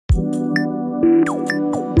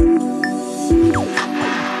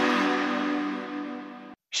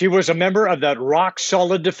She was a member of that rock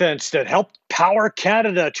solid defense that helped power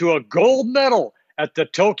Canada to a gold medal at the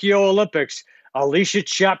Tokyo Olympics. Alicia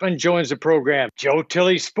Chapman joins the program. Joe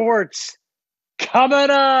Tilley Sports coming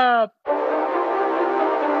up.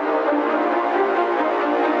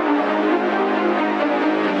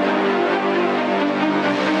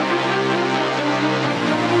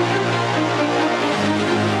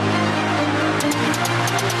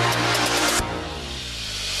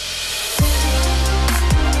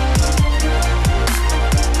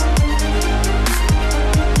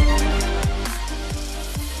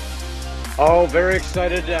 Oh, very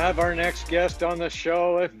excited to have our next guest on the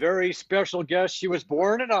show. A very special guest. She was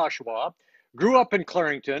born in Oshawa, grew up in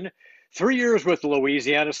Clarington, 3 years with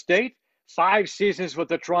Louisiana State, 5 seasons with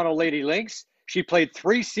the Toronto Lady Lynx. She played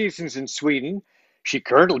 3 seasons in Sweden. She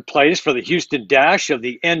currently plays for the Houston Dash of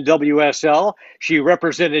the NWSL. She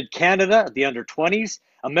represented Canada at the under-20s,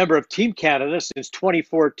 a member of Team Canada since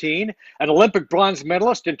 2014, an Olympic bronze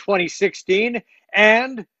medalist in 2016,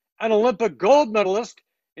 and an Olympic gold medalist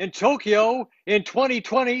in Tokyo in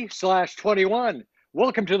 2020/21.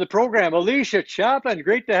 Welcome to the program, Alicia Chapman.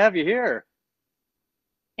 Great to have you here.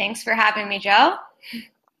 Thanks for having me, Joe.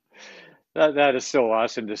 That is so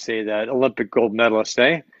awesome to say that. Olympic gold medalist,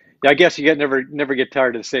 eh? Yeah, I guess you never get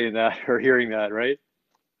tired of saying that or hearing that, right?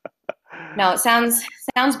 No, it sounds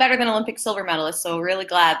better than Olympic silver medalist. So really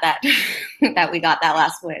glad that that we got that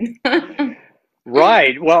last win.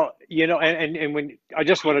 Right. Well, and when I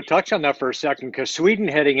just want to touch on that for a second, because Sweden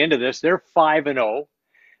heading into this, they're 5-0.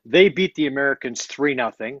 They beat the Americans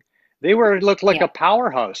 3-0. It looked like Yeah. a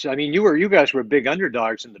powerhouse. I mean, you guys were big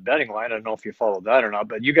underdogs in the betting line. I don't know if you followed that or not,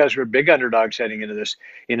 but you guys were big underdogs heading into this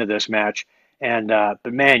match. And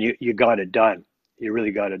but man, you got it done. You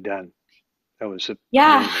really got it done. That was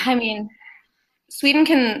Yeah, amazing. I mean, Sweden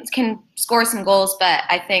can score some goals, but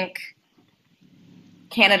I think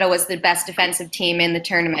Canada was the best defensive team in the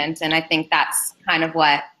tournament, and I think that's kind of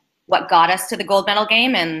what got us to the gold medal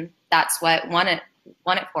game, and that's what won it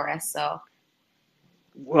for us. So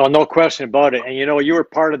Well, no question about it. And you were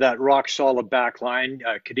part of that rock solid back line,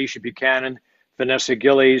 Kadisha Buchanan, Vanessa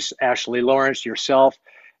Gillies, Ashley Lawrence, yourself.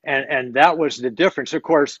 And that was the difference. Of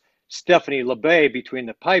course, Stephanie LeBay between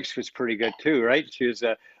the pipes was pretty good too, right? She was,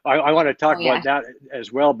 I want to oh talk yeah. about that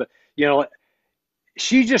as well. But,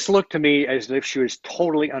 she just looked to me as if she was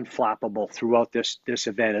totally unflappable throughout this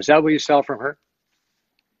event. Is that what you saw from her?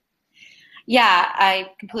 Yeah,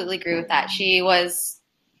 I completely agree with that. She was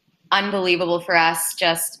unbelievable for us,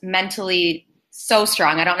 just mentally so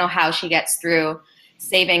strong. I don't know how she gets through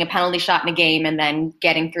saving a penalty shot in a game and then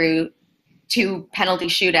getting through 2 penalty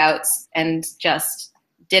shootouts and just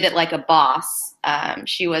did it like a boss.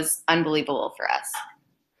 She was unbelievable for us.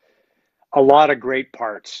 A lot of great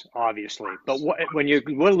parts, obviously. But when you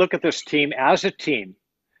look at this team as a team,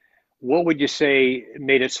 what would you say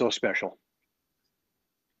made it so special?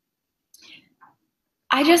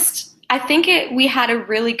 I think we had a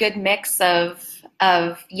really good mix of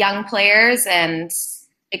young players and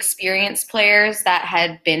experienced players that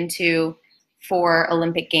had been to 4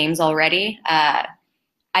 Olympic Games already. I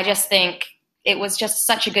just think it was just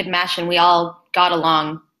such a good mesh, and we all got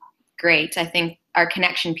along great. I think our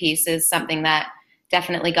connection piece is something that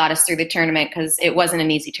definitely got us through the tournament because it wasn't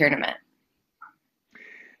an easy tournament.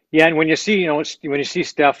 Yeah, and when you see, when you see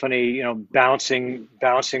Stephanie, bouncing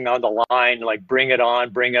on the line, like bring it on,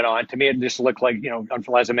 bring it on. To me, it just looked like,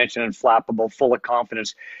 as I mentioned, unflappable, full of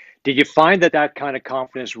confidence. Did you find that kind of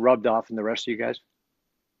confidence rubbed off in the rest of you guys?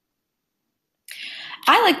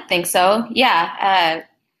 I like to think so, yeah.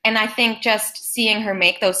 And I think just seeing her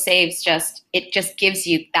make those saves it just gives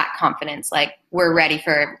you that confidence. Like we're ready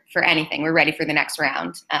for anything. We're ready for the next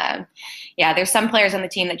round. Yeah, there's some players on the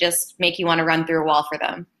team that just make you want to run through a wall for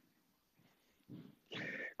them.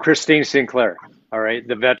 Christine Sinclair, all right,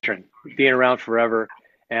 the veteran, being around forever,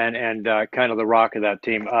 and kind of the rock of that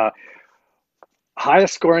team.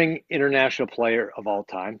 Highest scoring international player of all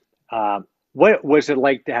time. What was it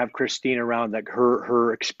like to have Christine around? Like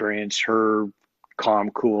her experience, her calm,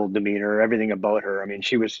 cool demeanor, everything about her. I mean,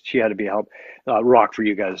 she had to be a rock for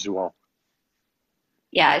you guys as well.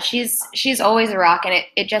 Yeah, she's always a rock, and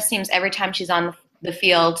it just seems every time she's on the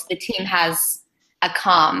field, the team has a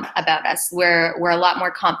calm about us. We're a lot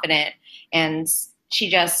more confident, and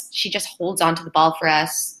she just holds onto the ball for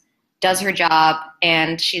us, does her job,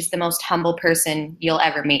 and she's the most humble person you'll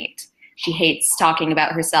ever meet. She hates talking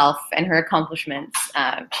about herself and her accomplishments.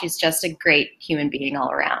 She's just a great human being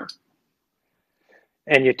all around.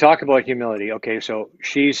 And you talk about humility. Okay, so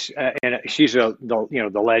she's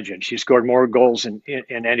the legend. She scored more goals than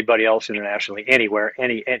anybody else internationally, anywhere,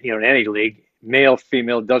 in any league, male,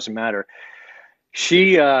 female, doesn't matter.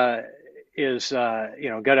 She is, got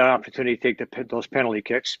an opportunity to take those penalty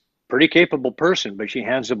kicks. Pretty capable person, but she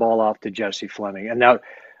hands the ball off to Jessie Fleming. And now,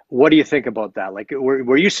 what do you think about that? Like,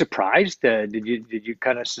 were you surprised? Did you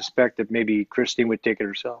kind of suspect that maybe Christine would take it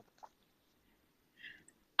herself?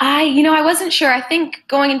 I wasn't sure. I think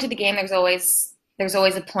going into the game, there's always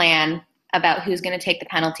a plan about who's going to take the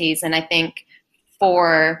penalties, and I think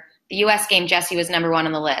for the U.S. game, Jessie was number one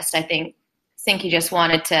on the list. I think Sinky just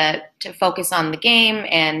wanted to focus on the game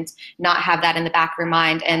and not have that in the back of her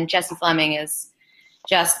mind. And Jessie Fleming is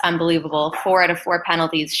just unbelievable. 4 out of 4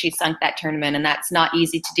 penalties she sunk that tournament, and that's not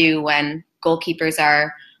easy to do when goalkeepers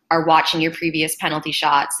are watching your previous penalty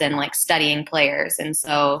shots and like studying players. And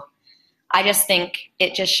so I just think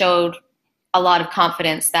it just showed a lot of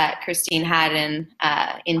confidence that Christine had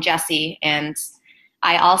in Jessie. And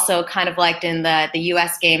I also kind of liked in the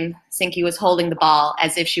U.S. game, Sinky was holding the ball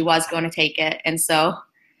as if she was going to take it, and so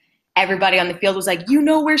everybody on the field was like, "You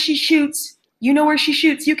know where she shoots. You know where she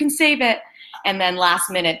shoots. You can save it." And then last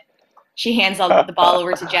minute, she hands all the ball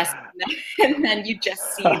over to Jessie, and then you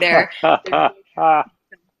just see their sideline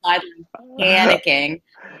panicking.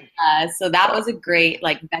 So that was a great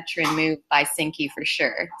like veteran move by Sinky for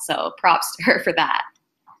sure. So props to her for that.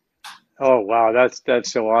 Oh wow,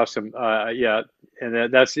 that's so awesome. Yeah,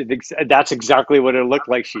 and that's exactly what it looked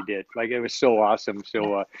like she did. Like it was so awesome.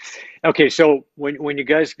 So okay, so when you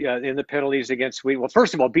guys in the penalties against Sweden, well,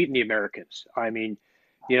 first of all, beating the Americans. I mean,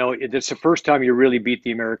 it's the first time you really beat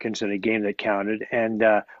the Americans in a game that counted. And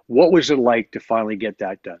what was it like to finally get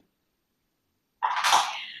that done?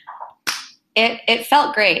 It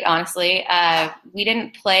felt great, honestly. We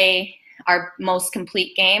didn't play our most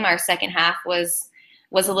complete game. Our second half was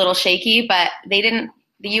a little shaky, but they didn't.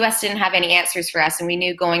 The U.S. didn't have any answers for us, and we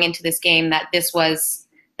knew going into this game that this was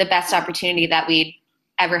the best opportunity that we'd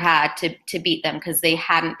ever had to beat them because they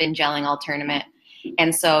hadn't been gelling all tournament.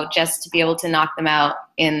 And so just to be able to knock them out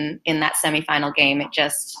in that semifinal game,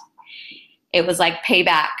 it was like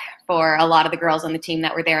payback for a lot of the girls on the team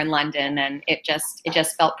that were there in London, and it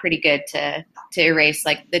just felt pretty good to erase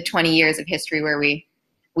like the 20 years of history where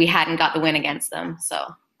we hadn't got the win against them.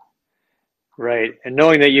 So Right. And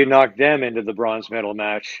knowing that you knocked them into the bronze medal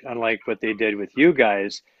match, unlike what they did with you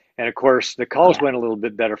guys, and of course the calls yeah, went a little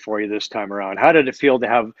bit better for you this time around. How did it feel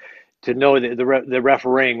to know that the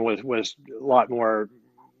refereeing was a lot more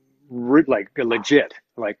like legit,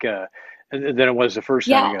 like than it was the first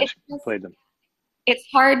time yeah, you guys played them? it's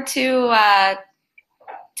hard to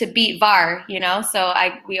beat VAR. So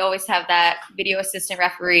we always have that video assistant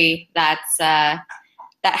referee that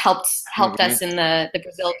helped Hmm. us in the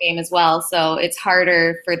Brazil game as well. So it's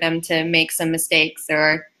harder for them to make some mistakes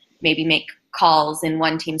or maybe make calls in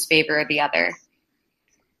one team's favor or the other.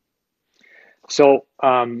 So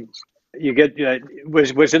you get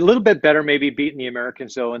was it a little bit better maybe beating the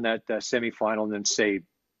Americans though in that semifinal than say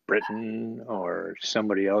Britain or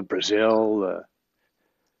somebody else, Brazil?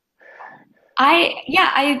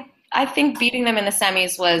 I think beating them in the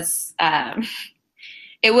semis was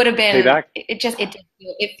it would have been Payback?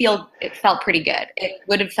 it felt pretty good. It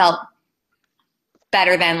would have felt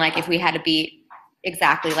better than like if we had to beat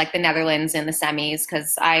exactly like the Netherlands in the semis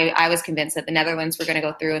because I was convinced that the Netherlands were going to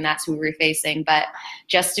go through and that's who we were facing. But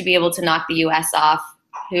just to be able to knock the U.S. off,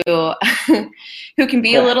 who who can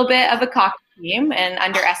be a little bit of a cocky team and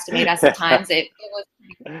underestimate us at times, it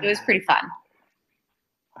was pretty fun.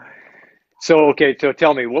 So okay, so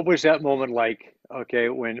tell me, what was that moment like? Okay,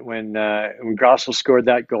 when Grosso scored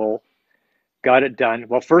that goal, got it done.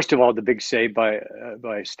 Well, first of all, the big save by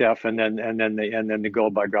Steph, and then the goal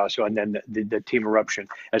by Grosso, and then the team eruption.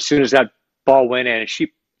 As soon as that ball went in,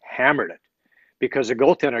 she hammered it because the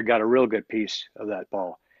goaltender got a real good piece of that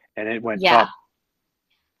ball, and it went Yeah.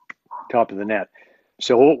 top of the net.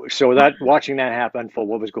 So that watching that happen unfold,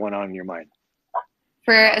 what was going on in your mind?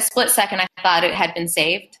 For a split second, I thought it had been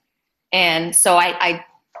saved. And so I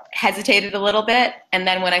hesitated a little bit. And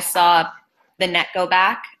then when I saw the net go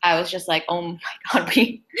back, I was just like, oh my God,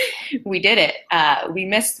 we did it. We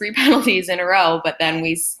missed 3 penalties in a row, but then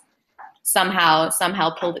we somehow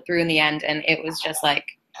pulled it through in the end. And it was just like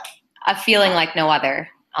a feeling like no other.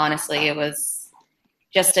 Honestly, it was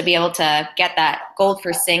just to be able to get that gold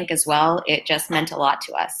for Sink as well. It just meant a lot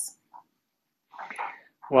to us.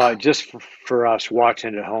 Well, just for us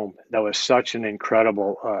watching at home, that was such an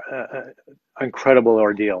incredible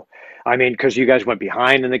ordeal. I mean, because you guys went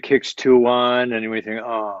behind in the kicks 2-1, and everything.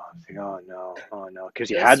 Oh no, oh no, because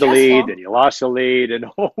you It was had the lead, stressful, and you lost the lead, and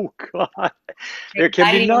oh God, there can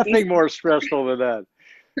be exciting, nothing more stressful than that.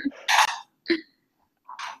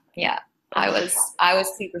 yeah. I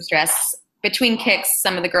was super stressed. between kicks,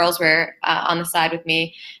 some of the girls were on the side with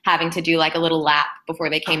me, having to do like a little lap before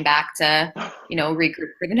they came back to,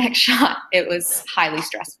 regroup for the next shot. It was highly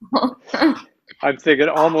stressful. I'm thinking,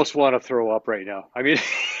 I almost want to throw up right now. I mean,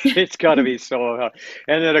 it's got to be so.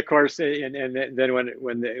 And then of course, and then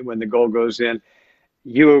when the goal goes in,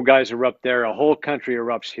 you guys erupt there. A whole country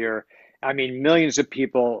erupts here. I mean, millions of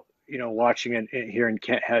people, watching it here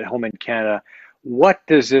at home in Canada. What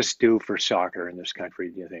does this do for soccer in this country,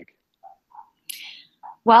 do you think?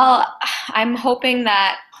 Well, I'm hoping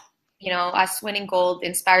that, us winning gold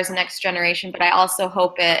inspires the next generation, but I also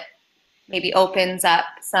hope it maybe opens up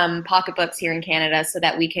some pocketbooks here in Canada so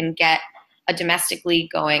that we can get a domestic league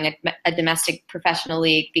going, a domestic professional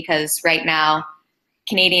league, because right now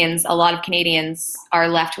a lot of Canadians are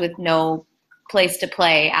left with no place to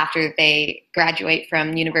play after they graduate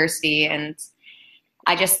from university. And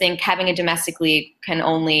I just think having a domestic league can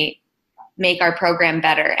only make our program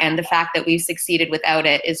better. And the fact that we've succeeded without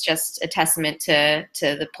it is just a testament to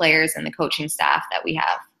the players and the coaching staff that we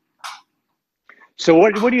have. So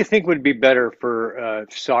what do you think would be better for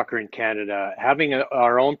soccer in Canada, having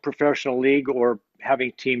our own professional league or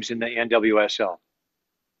having teams in the NWSL?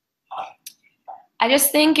 I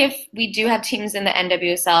just think if we do have teams in the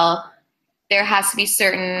NWSL, there has to be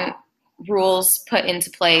certain rules put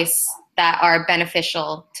into place that are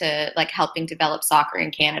beneficial to like helping develop soccer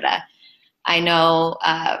in Canada. I know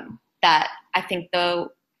that I think the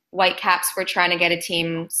Whitecaps were trying to get a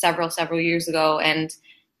team several years ago, and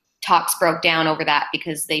talks broke down over that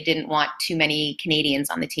because they didn't want too many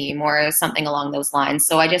Canadians on the team or something along those lines.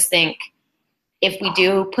 So I just think if we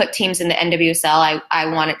do put teams in the NWSL, I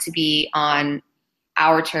want it to be on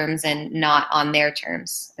our terms and not on their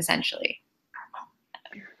terms, essentially.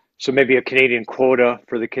 So maybe a Canadian quota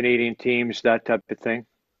for the Canadian teams, that type of thing?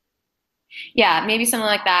 Yeah, maybe something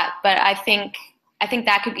like that. But I think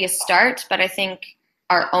that could be a start. But I think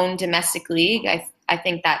our own domestic league, I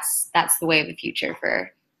think that's the way of the future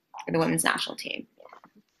for the women's national team.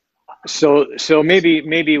 So maybe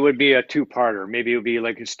it would be a two-parter. Maybe it would be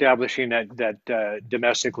like establishing that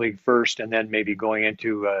domestic league first, and then maybe going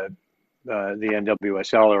into the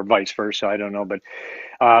NWSL or vice versa. I don't know, but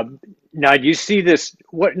now do you see this?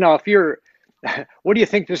 What now? What do you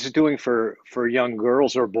think this is doing for young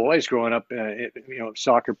girls or boys growing up?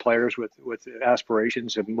 Soccer players with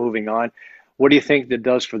aspirations of moving on. What do you think that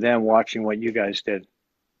does for them watching what you guys did?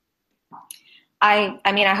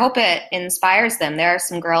 I mean, I hope it inspires them. There are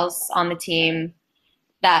some girls on the team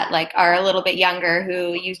that like are a little bit younger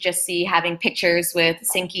who you just see having pictures with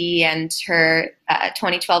Sinky and her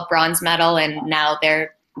 2012 bronze medal, and now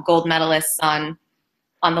they're gold medalists on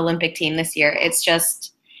the Olympic team this year.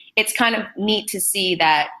 It's kind of neat to see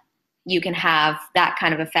that you can have that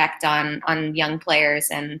kind of effect on young players,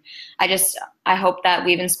 and I hope that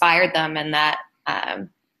we've inspired them, and that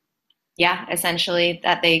essentially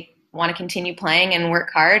that they want to continue playing and work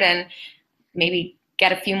hard and maybe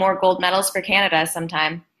get a few more gold medals for Canada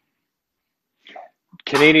sometime.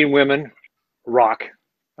 Canadian women rock,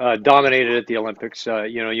 dominated at the Olympics.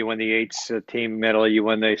 You won the eights team medal, you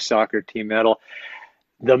won the soccer team medal.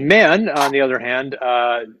 The men, on the other hand,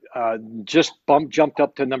 just jumped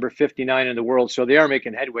up to number 59 in the world, so they are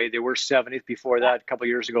making headway. They were 70th before that. A couple of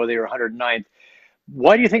years ago, they were 109th.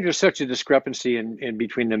 Why do you think there's such a discrepancy in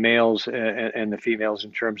between the males and the females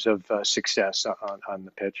in terms of success on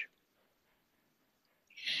the pitch?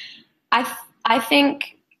 I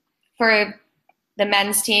think for the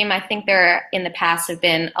men's team, I think there in the past have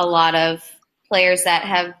been a lot of players that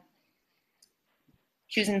have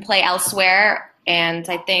chosen to play elsewhere. And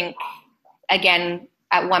I think, again,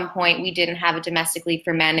 at one point we didn't have a domestic league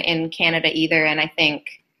for men in Canada either. And I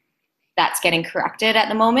think that's getting corrected at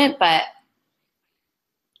the moment. But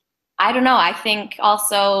I don't know. I think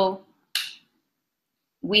also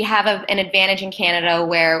we have an advantage in Canada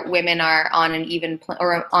where women are on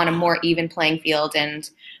on a more even playing field, and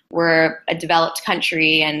we're a developed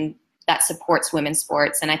country and that supports women's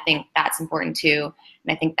sports. And I think that's important too.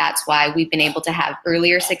 And I think that's why we've been able to have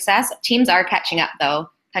earlier success. Teams are catching up though.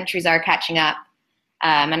 Countries are catching up.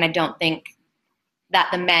 And I don't think that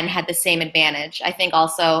the men had the same advantage. I think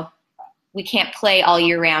also we can't play all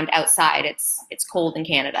year round outside. It's cold in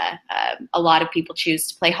Canada. A lot of people choose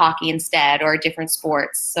to play hockey instead or different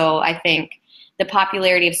sports. So I think the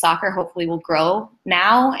popularity of soccer hopefully will grow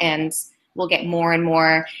now, and we'll get more and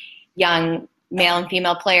more young male and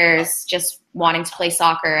female players just wanting to play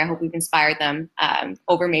soccer. I hope we've inspired them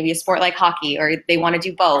over maybe a sport like hockey, or they want to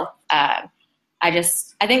do both. I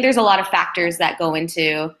think there's a lot of factors that go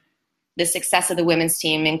into the success of the women's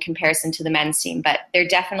team in comparison to the men's team, but they're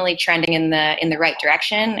definitely trending in the right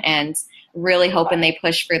direction. And really hoping they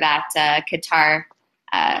push for that Qatar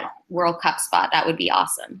World Cup spot. That would be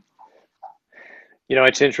awesome.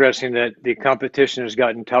 It's interesting that the competition has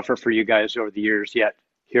gotten tougher for you guys over the years, yet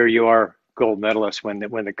here you are, gold medalists when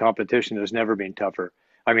the competition has never been tougher.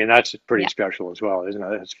 I mean, that's pretty Yeah. special as well, isn't it?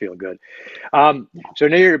 That's feel good. So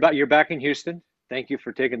now you're back in Houston. Thank you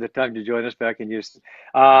for taking the time to join us back in Houston.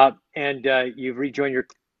 And you've rejoined your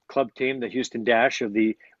club team, the Houston Dash of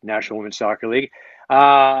the National Women's Soccer League.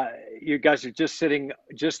 You guys are just sitting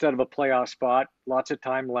just out of a playoff spot. Lots of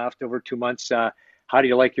time left, over 2 months. How do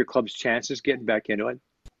you like your club's chances getting back into it?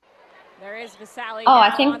 There is Vasali Oh, now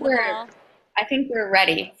on the ball. I think we're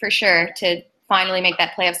ready for sure to finally make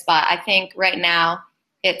that playoff spot. I think right now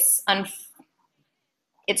it's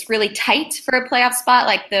really tight for a playoff spot.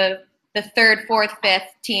 Like the third, fourth,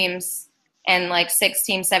 fifth teams and like sixth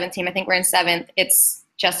team, seventh team. I think we're in seventh. It's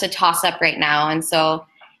just a toss up right now, and so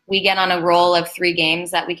we get on a roll of 3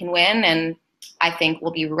 games that we can win, and I think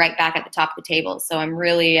we'll be right back at the top of the table. So I'm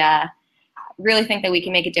really think that we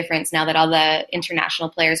can make a difference now that all the international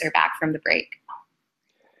players are back from the break.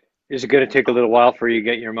 Is it going to take a little while for you to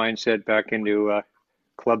get your mindset back into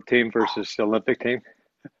club team versus Olympic team?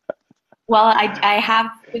 Well, I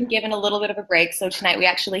have been given a little bit of a break. So tonight we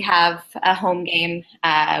actually have a home game,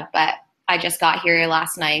 but I just got here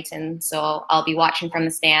last night, and so I'll be watching from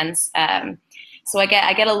the stands. So I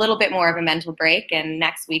get a little bit more of a mental break, and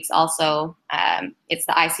next week's also it's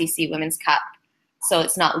the ICC Women's Cup, so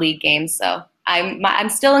it's not league games. So I'm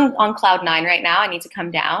still on cloud 9 right now. I need to come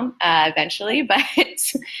down eventually, but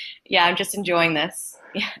yeah, I'm just enjoying this.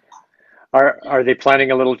 Yeah. Are they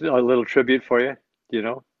planning a little tribute for you? Do you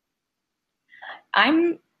know?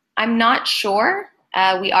 I'm not sure.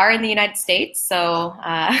 We are in the United States, so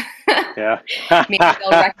yeah. maybe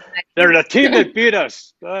they'll recognize. They're the team that beat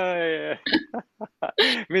us. May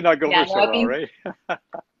not go for so well, right?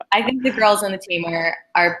 I think the girls on the team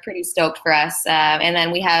are pretty stoked for us, and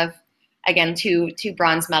then we have again two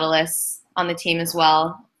bronze medalists on the team as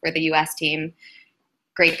well for the U.S. team.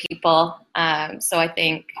 Great people. So I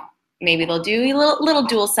think maybe they'll do a little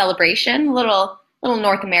dual celebration, little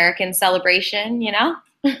North American celebration, you know.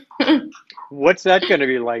 What's that going to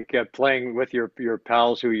be like playing with your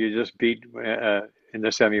pals who you just beat in the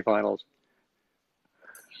semifinals?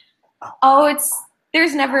 Oh,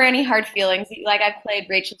 there's never any hard feelings. Like I've played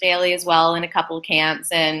Rachel Daly as well in a couple of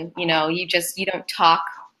camps, and you don't talk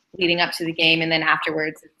leading up to the game, and then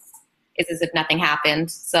afterwards it's as if nothing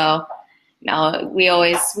happened. So no, we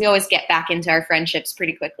always get back into our friendships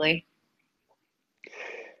pretty quickly.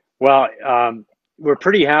 Well, we're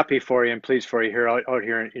pretty happy for you and pleased for you here out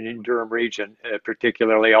here in Durham region,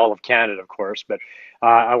 particularly all of Canada, of course. But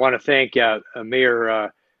I want to thank the mayor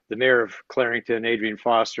of Clarington, Adrian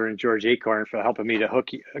Foster, and George Acorn for helping me to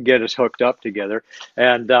get us hooked up together,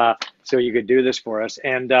 and so you could do this for us.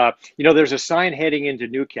 And there's a sign heading into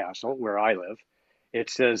Newcastle, where I live. It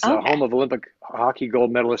says home of Olympic hockey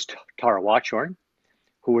gold medalist Tara Watchorn,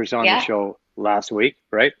 who was on the show last week,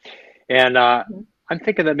 right? And I'm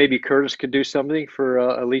thinking that maybe Curtis could do something for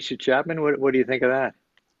Alicia Chapman. What do you think of that?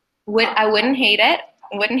 I wouldn't hate it.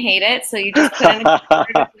 Wouldn't hate it. So you just put in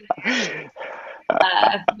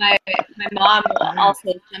my mom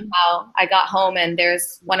also somehow, I got home and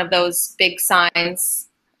there's one of those big signs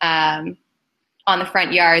on the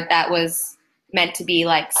front yard that was meant to be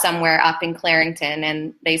like somewhere up in Clarington,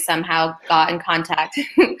 and they somehow got in contact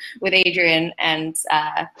with Adrian and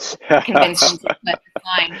convinced him to put a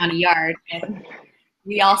sign on a yard. And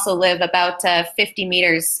we also live about 50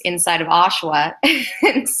 meters inside of Oshawa,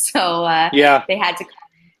 and so they had to call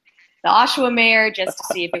the Oshawa mayor just to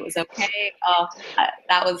see if it was okay. Oh,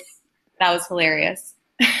 that was hilarious.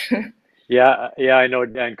 Yeah, I know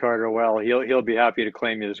Dan Carter well. He'll be happy to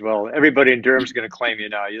claim you as well. Everybody in Durham's going to claim you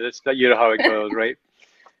now. You know how it goes, right?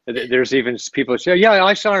 There's even people say, "Yeah,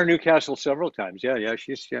 I saw her in Newcastle several times." Yeah,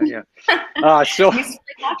 she's yeah. So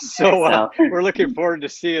we're looking forward to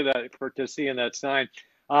seeing that sign.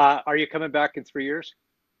 Are you coming back in 3 years?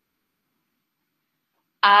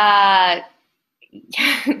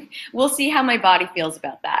 We'll see how my body feels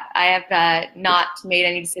about that. I have not made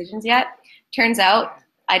any decisions yet. Turns out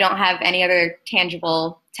I don't have any other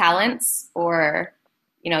tangible talents or,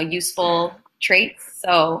 useful traits.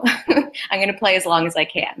 So I'm going to play as long as I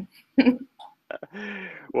can.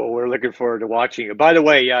 Well, we're looking forward to watching it. By the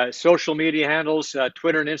way, social media handles,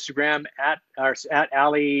 Twitter and Instagram at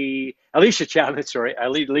Alicia Chapman. Sorry,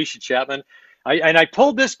 Alicia Chapman. I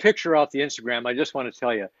pulled this picture off the Instagram. I just want to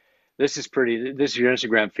tell you, this is pretty. This is your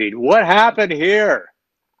Instagram feed. What happened here?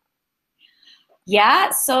 Yeah,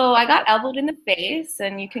 so I got elbowed in the face,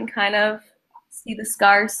 and you can kind of see the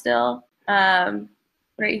scar still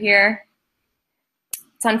right here.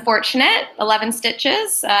 it's unfortunate. 11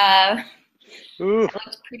 stitches. Ooh. It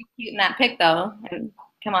looks pretty cute in that pic, though. And,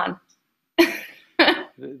 come on.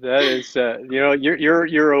 That is,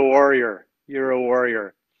 you're a warrior. You're a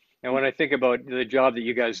warrior. And when I think about the job that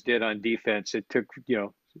you guys did on defense, it took,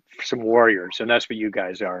 some warriors, and that's what you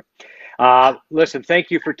guys are. Listen,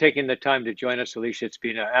 thank you for taking the time to join us, Alicia. It's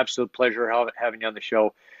been an absolute pleasure having you on the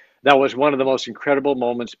show. That was one of the most incredible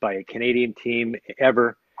moments by a Canadian team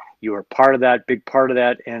ever. You were part of that, big part of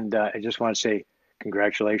that, and I just want to say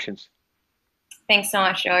congratulations. Thanks so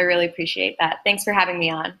much, Joe. I really appreciate that. Thanks for having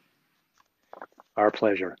me on. Our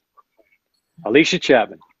pleasure. Alicia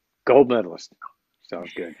Chapman, gold medalist.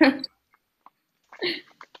 Sounds good.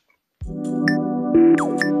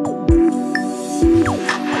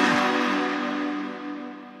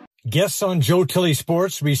 Guests on Joe Tilley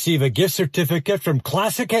Sports receive a gift certificate from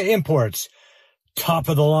Classica Imports. Top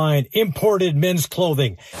of the line imported men's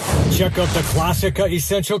clothing. Check out the Classica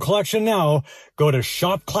Essential Collection now. Go to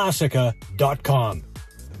shopclassica.com.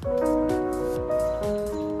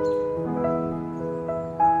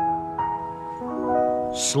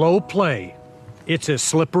 Slow play. It's a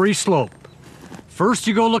slippery slope. First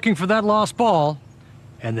you go looking for that lost ball,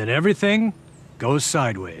 and then everything goes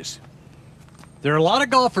sideways. There are a lot of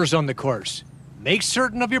golfers on the course. Make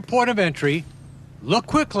certain of your point of entry, look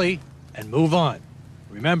quickly, and move on.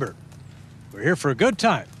 Remember, we're here for a good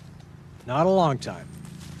time, not a long time.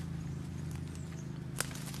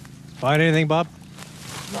 Find anything, Bob?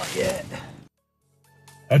 Not yet.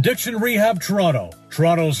 Addiction Rehab Toronto,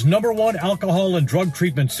 Toronto's #1 alcohol and drug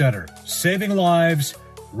treatment center, saving lives,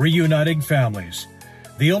 reuniting families.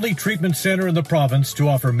 The only treatment center in the province to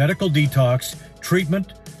offer medical detox,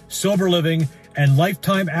 treatment, sober living, and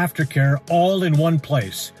lifetime aftercare all in one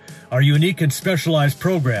place. Our unique and specialized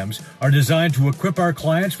programs are designed to equip our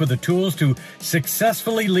clients with the tools to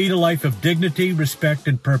successfully lead a life of dignity, respect,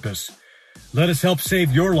 and purpose. Let us help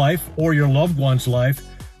save your life or your loved one's life.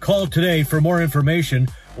 Call today for more information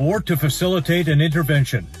or to facilitate an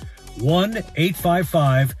intervention.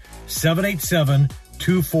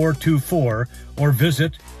 1-855-787-2424 or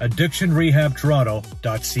visit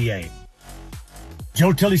addictionrehabtoronto.ca.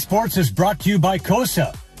 Joe Tilley Sports is brought to you by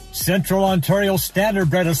COSA, Central Ontario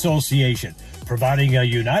Standardbred Association, providing a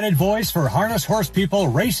united voice for harness horse people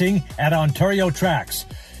racing at Ontario tracks.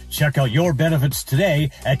 Check out your benefits today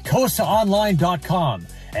at COSAonline.com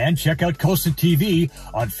and check out COSA TV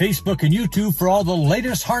on Facebook and YouTube for all the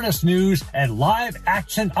latest harness news and live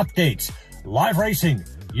action updates. Live racing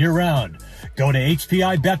year-round. Go to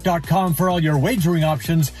HPIBet.com for all your wagering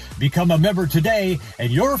options. Become a member today, and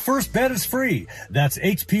your first bet is free. That's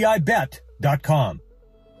HPIBet.com.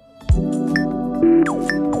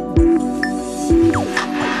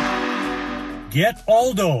 Get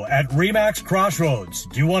Aldo at RE/MAX Crossroads.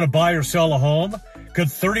 Do you want to buy or sell a home? Could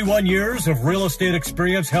 31 years of real estate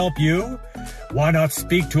experience help you? Why not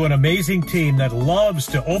speak to an amazing team that loves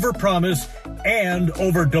to overpromise and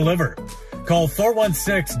overdeliver? Call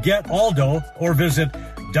 416-GET-ALDO or visit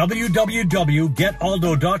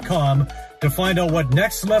www.getaldo.com to find out what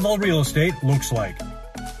next level real estate looks like.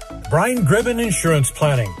 Brian Gribben Insurance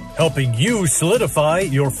Planning, helping you solidify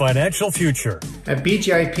your financial future. At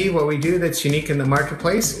BGIP, what we do that's unique in the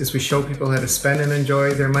marketplace is we show people how to spend and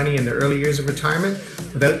enjoy their money in their early years of retirement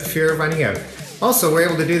without the fear of running out. Also, we're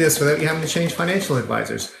able to do this without you having to change financial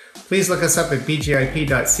advisors. Please look us up at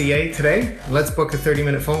bgip.ca today. Let's book a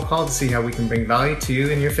 30-minute phone call to see how we can bring value to you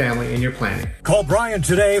and your family in your planning. Call Brian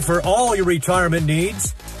today for all your retirement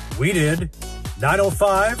needs. We did.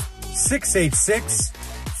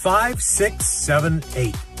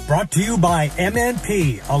 905-686-5678. Brought to you by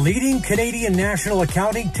MNP, a leading Canadian national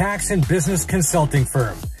accounting, tax, and business consulting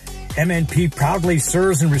firm. MNP proudly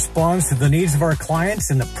serves and responds to the needs of our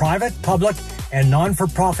clients in the private, public, and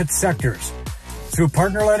non-for-profit sectors. Through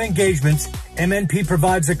partner-led engagements, MNP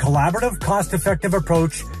provides a collaborative, cost-effective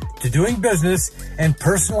approach to doing business and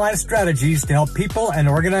personalized strategies to help people and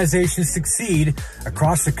organizations succeed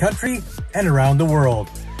across the country and around the world.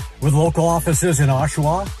 With local offices in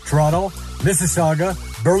Oshawa, Toronto, Mississauga,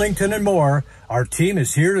 Burlington, and more, our team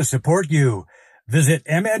is here to support you. Visit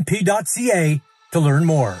mnp.ca to learn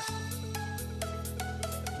more.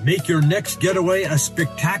 Make your next getaway a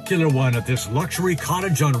spectacular one at this luxury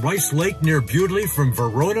cottage on Rice Lake near Bewdley from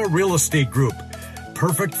Verona Real Estate Group.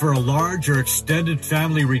 Perfect for a large or extended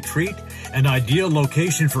family retreat, an ideal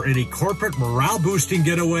location for any corporate morale-boosting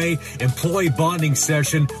getaway, employee bonding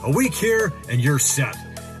session. A week here and you're set.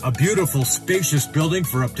 A beautiful, spacious building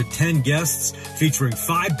for up to 10 guests, featuring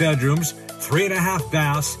 5 bedrooms, 3.5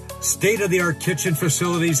 baths, state-of-the-art kitchen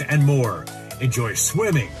facilities, and more. Enjoy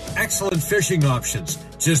swimming, excellent fishing options,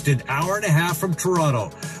 just an hour and a half from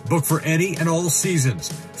Toronto. Book for any and all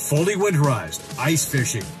seasons. Fully winterized, ice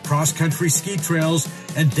fishing, cross-country ski trails,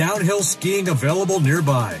 and downhill skiing available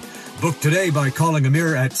nearby. Book today by calling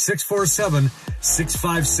Amir at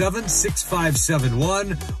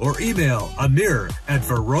 647-657-6571 or email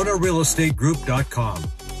amir@veronarealestategroup.com.